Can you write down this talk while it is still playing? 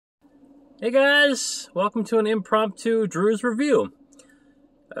Hey guys, welcome to an impromptu Drew's review.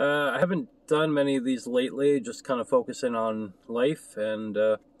 I haven't done many of these lately, just kind of focusing on life, and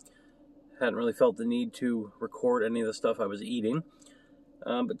hadn't really felt the need to record any of the stuff I was eating.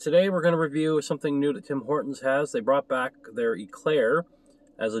 But today we're going to review something new that Tim Hortons has. They brought back their Eclair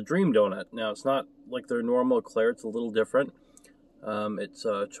as a dream donut. Now, it's not like their normal Eclair, it's a little different. It's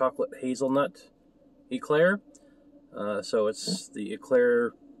a chocolate hazelnut Eclair. So it's the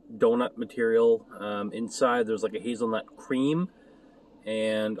Eclair donut material. Inside there's like a hazelnut cream,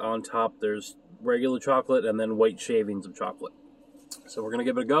 and on top there's regular chocolate and then white shavings of chocolate. So we're gonna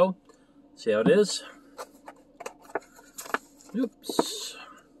give it a go, see how it is. Oops.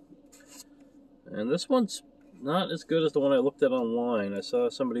 And this one's not as good as the one I looked at online. I saw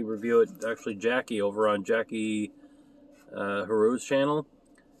somebody review it, actually Jackie, over on Jackie Haru's channel,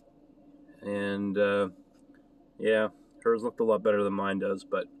 and yeah, hers looked a lot better than mine does.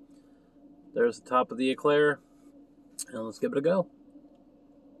 But there's the top of the Eclair, and let's give it a go.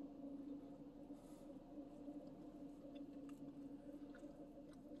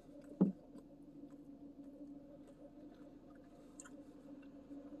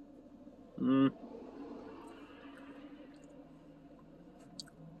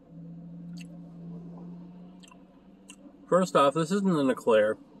 First off, this isn't an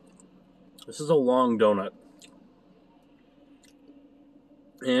Eclair. This is a long donut.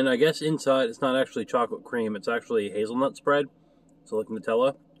 And I guess inside it's not actually chocolate cream, it's actually hazelnut spread, so like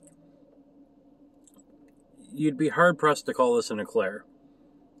Nutella. You'd be hard pressed to call this an Eclair.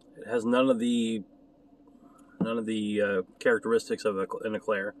 It has none of the characteristics of an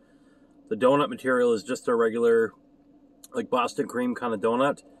Eclair. The donut material is just a regular, like Boston cream kind of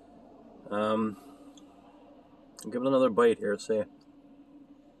donut. I'll give it another bite here, see.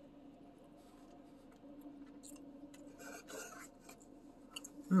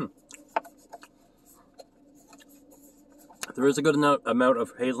 There is a good amount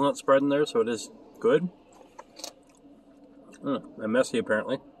of hazelnut spread in there, so it is good. And messy,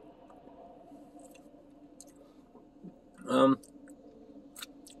 apparently. So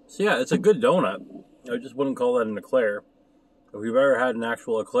yeah, it's a good donut. I just wouldn't call that an Eclair. If you've ever had an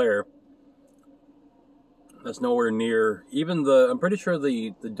actual Eclair, that's nowhere near. Even I'm pretty sure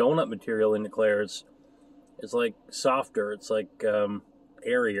the donut material in Eclairs is like softer. It's like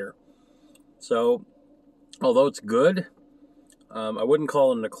airier. So, although it's good, I wouldn't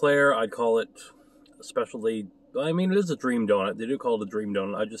call it an Eclair. I'd call it a specialty. I mean, it is a dream donut. They do call it a dream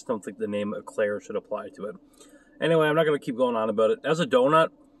donut. I just don't think the name Eclair should apply to it. Anyway, I'm not going to keep going on about it. As a donut,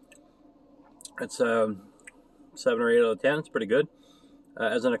 it's 7 or 8 out of 10. It's pretty good.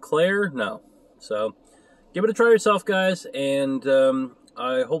 As an Eclair, no. So, give it a try yourself, guys. And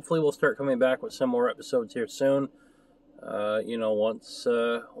I hopefully will start coming back with some more episodes here soon. You know, once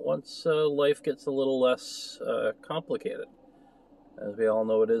life gets a little less complicated, as we all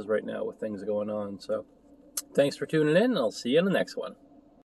know it is right now with things going on. So, thanks for tuning in, and I'll see you in the next one.